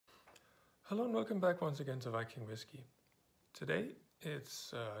Hello and welcome back once again to Viking Whiskey. Today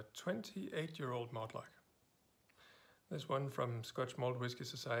it's a 28-year-old Mortlach. This one from Scotch Malt Whisky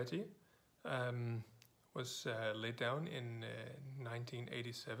Society was laid down in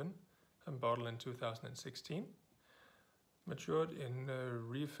 1987 and bottled in 2016. Matured in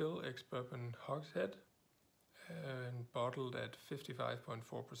refill ex-bourbon hogshead and bottled at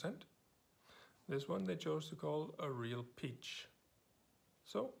 55.4%. This one they chose to call a real peach.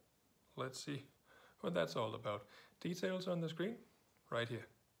 So let's see what that's all about. Details on the screen right here.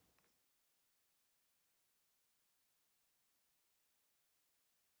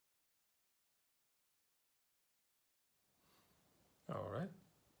 All right.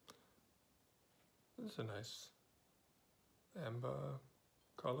 This is a nice amber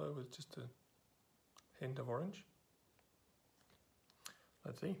color with just a hint of orange.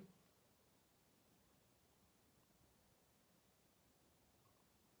 Let's see.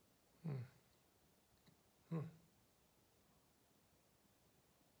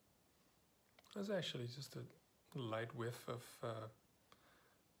 That's actually just a light whiff of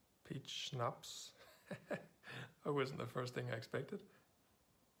peach schnapps. That wasn't the first thing I expected.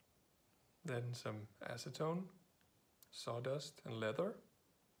 Then some acetone, sawdust, and leather.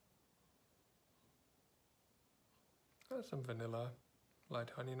 Some vanilla, light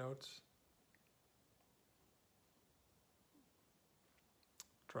honey notes.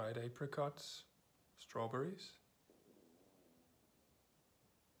 Dried apricots, strawberries.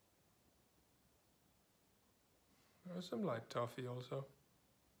 There's some light toffee also.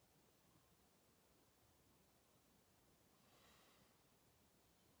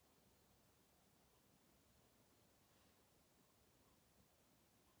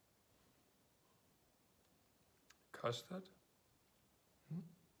 Custard.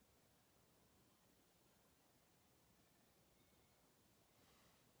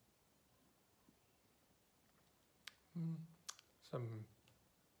 Some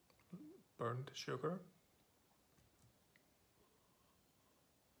burnt sugar.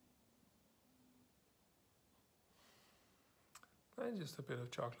 And just a bit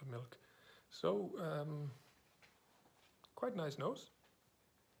of chocolate milk. So, quite nice nose.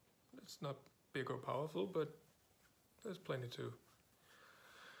 It's not big or powerful, but there's plenty to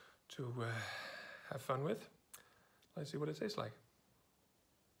have fun with. Let's see what it tastes like.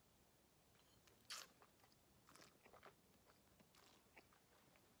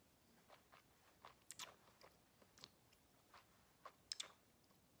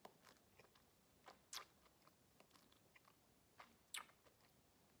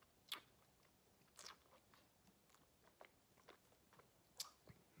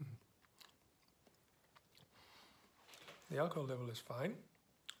 The alcohol level is fine.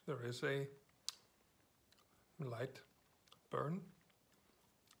 There is a light burn,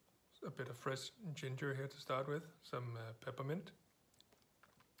 a bit of fresh ginger here to start with, some peppermint,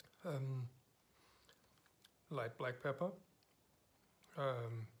 light black pepper.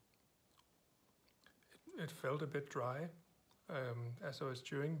 It felt a bit dry as I was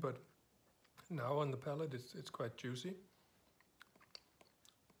chewing, but now on the palate it's quite juicy.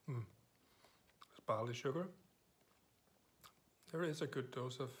 It's barley sugar. There is a good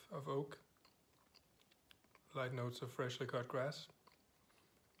dose of oak, light notes of freshly cut grass,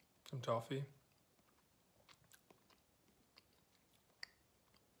 some toffee,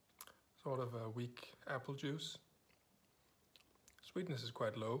 sort of a weak apple juice. Sweetness is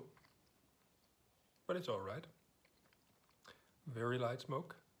quite low, but it's all right. Very light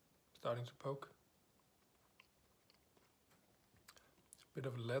smoke, starting to poke. A bit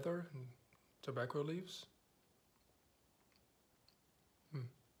of leather and tobacco leaves.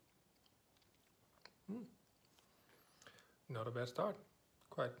 Not a bad start.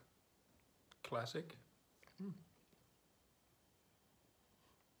 Quite classic.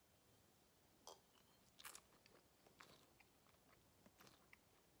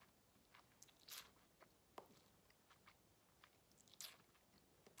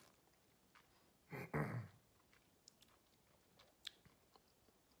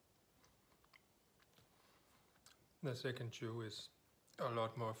 The second chew is a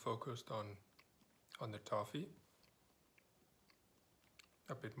lot more focused on the toffee.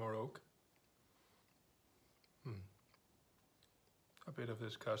 A bit more oak. A bit of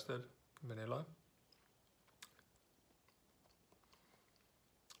this custard, vanilla.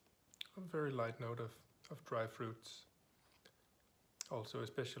 A very light note of dry fruits. Also,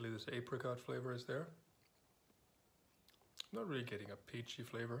 especially this apricot flavor is there. Not really getting a peachy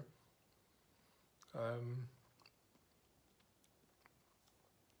flavor.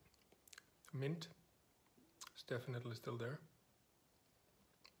 Mint is definitely still there.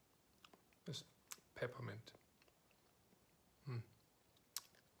 is peppermint.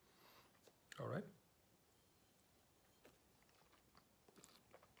 All right.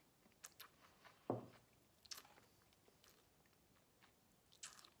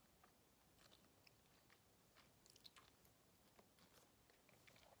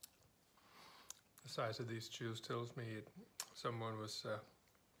 The size of these chews tells me someone was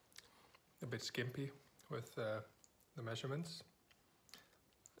a bit skimpy with the measurements.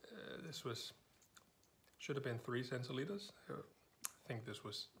 This should have been 3 centiliters. I think this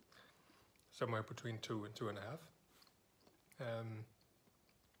was somewhere between 2 and 2.5.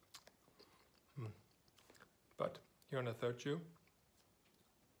 But here on the third chew,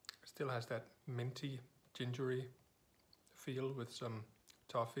 still has that minty, gingery feel with some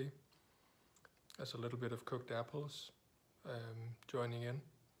toffee. There's a little bit of cooked apples joining in,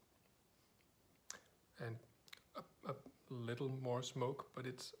 and a little more smoke, but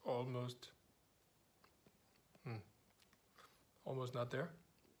it's almost not there.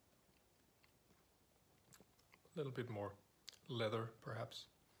 A little bit more leather, perhaps.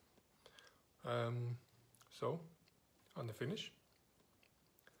 So, on the finish,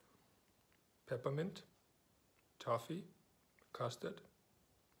 peppermint, toffee, custard,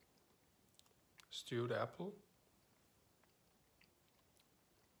 stewed apple,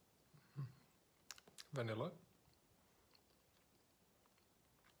 vanilla,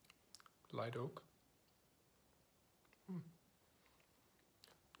 light oak,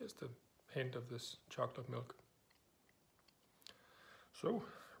 just a hint of this chocolate milk. So,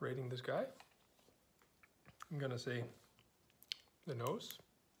 rating this guy, I'm gonna say the nose,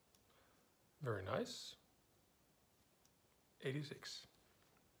 very nice, 86.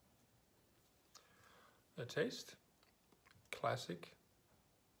 The taste, classic,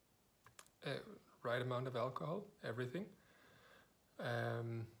 right amount of alcohol, everything,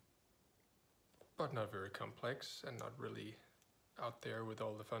 but not very complex and not really out there with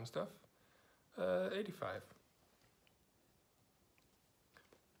all the fun stuff. 85.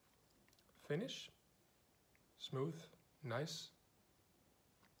 Finish, smooth, nice,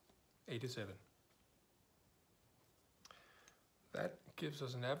 87. That gives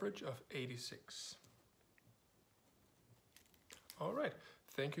us an average of 86. All right,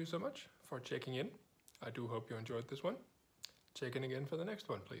 thank you so much for checking in. I do hope you enjoyed this one. Check in again for the next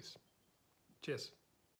one, please. Cheers.